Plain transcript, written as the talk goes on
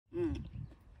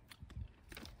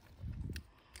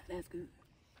That's good.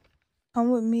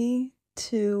 Come with me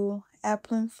to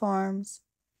Aplin Farms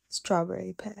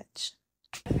strawberry patch.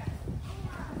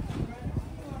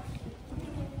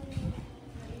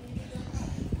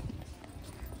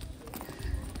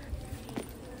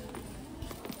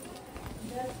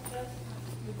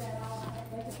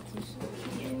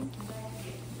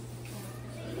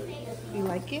 You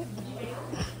like it?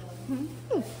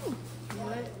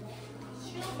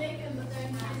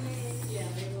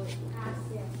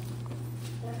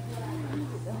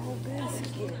 The whole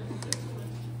basket.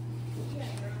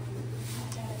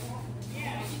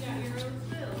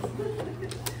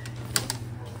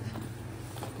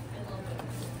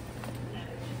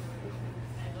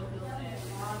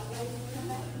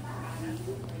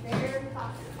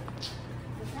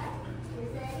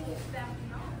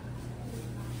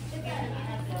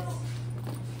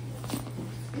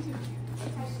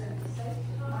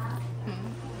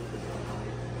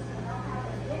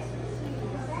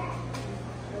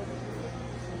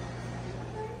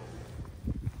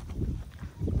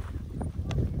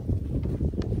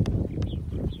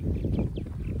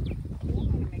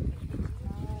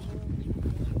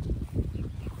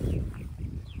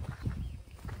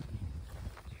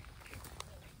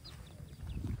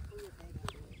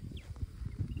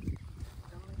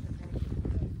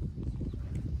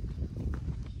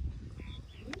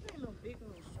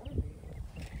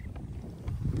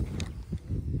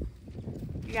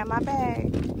 You got my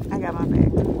bag? I got my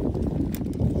bag.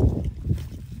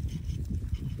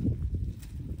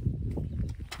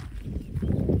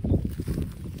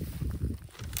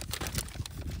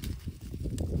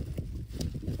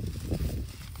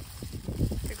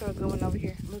 Here go a good one over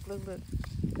here. Look, look, look.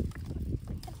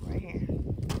 Right here.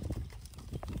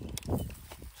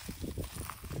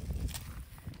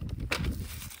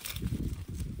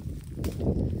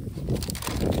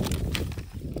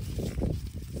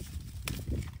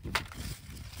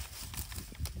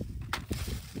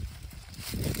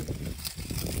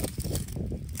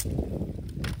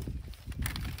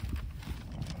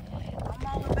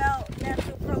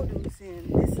 Natural produce,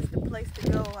 and this is the place to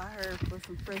go, I heard, for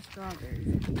some fresh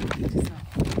strawberries.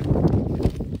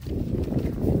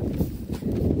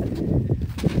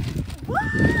 What?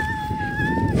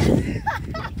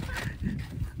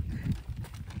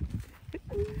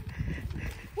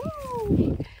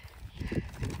 Woo!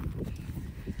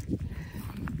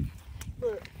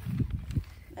 Look,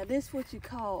 now this is what you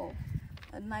call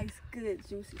a nice, good,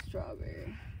 juicy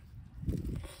strawberry.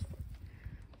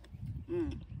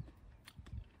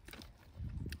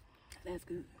 That's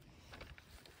good.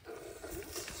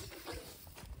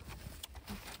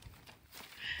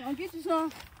 I'll get you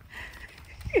some.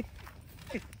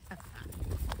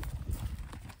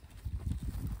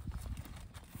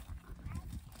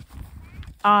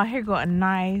 Oh, here go a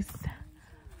nice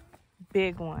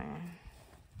big one.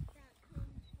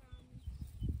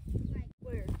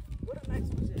 Where? What a nice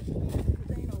one is it?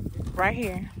 They ain't no Right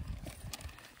here.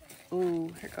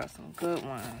 Ooh, here goes some good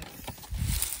ones.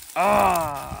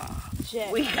 Oh,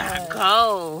 we got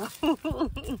gold.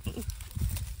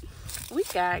 We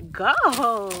got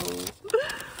gold.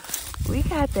 We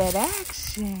got that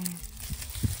action.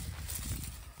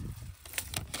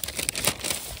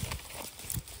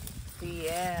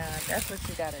 Yeah, that's what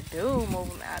you gotta do. Move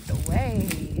them out the way.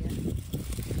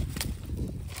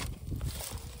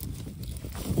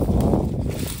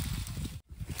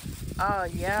 Oh,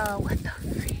 yeah. What the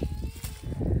freak?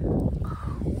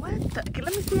 What the? Okay,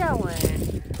 let me see that one.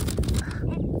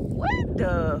 What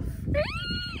the freak?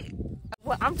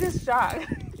 Well, I'm just shocked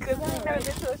because I've never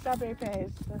been to a strawberry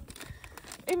patch. So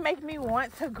it makes me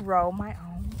want to grow my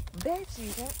own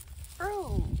veggies and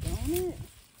fruit. Don't it?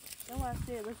 That's why I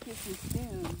said let's get some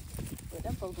stems. But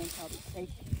them folks gonna probably take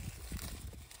it.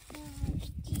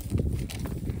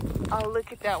 Oh,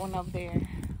 look at that one up there.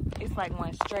 It's like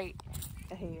one straight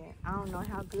ahead. I don't know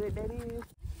how good that is.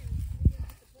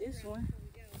 This one,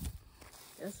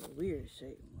 that's a weird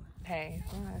shape one. Hey,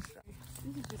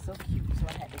 This is just so cute, so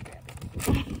I had to grab it.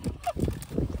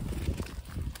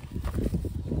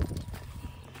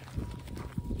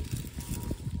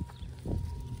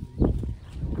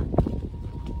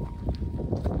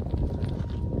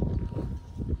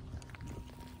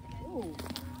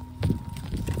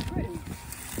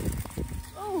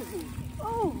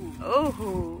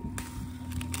 Oh,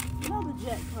 another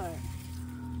jackpot.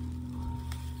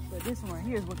 But this one right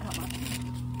here is what caught my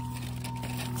attention.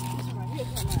 This one right here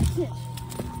caught my attention.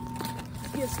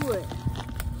 Guess what?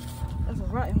 That's a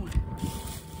rotten one.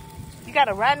 you got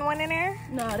a rotten one in there?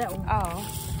 No, that one. Oh.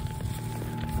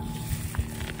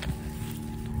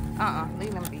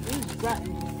 Leave them be. These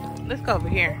rotten. Let's go over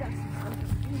here.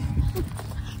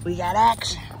 We got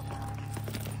action.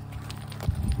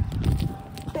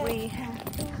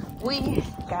 We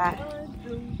got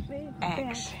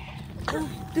action.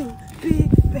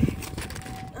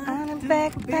 On the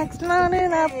backpacks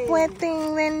loaded up with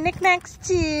things and knickknacks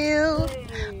too.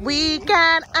 We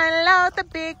can unload the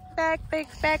big bag for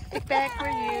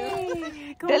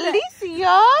you.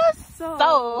 Delicious.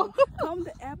 So come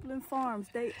to Aplin Farms.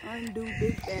 They undo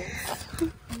big bags.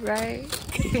 Right.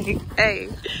 Hey,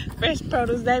 fresh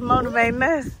produce, they motivating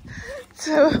us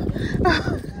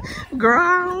to grow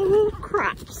our own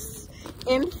crops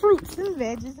and fruits and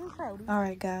veggies and produce. All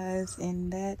right, guys,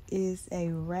 and that is a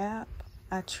wrap.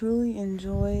 I truly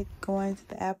enjoyed going to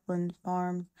the Aplin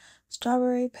Farms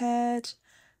strawberry patch.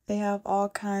 They have all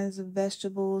kinds of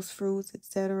vegetables, fruits,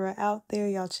 etc. out there.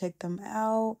 Y'all check them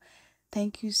out.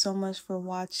 Thank you so much for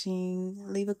watching.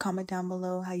 Leave a comment down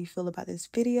below how you feel about this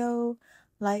video.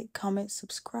 Like, comment,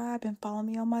 subscribe, and follow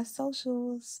me on my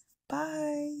socials.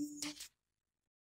 Bye.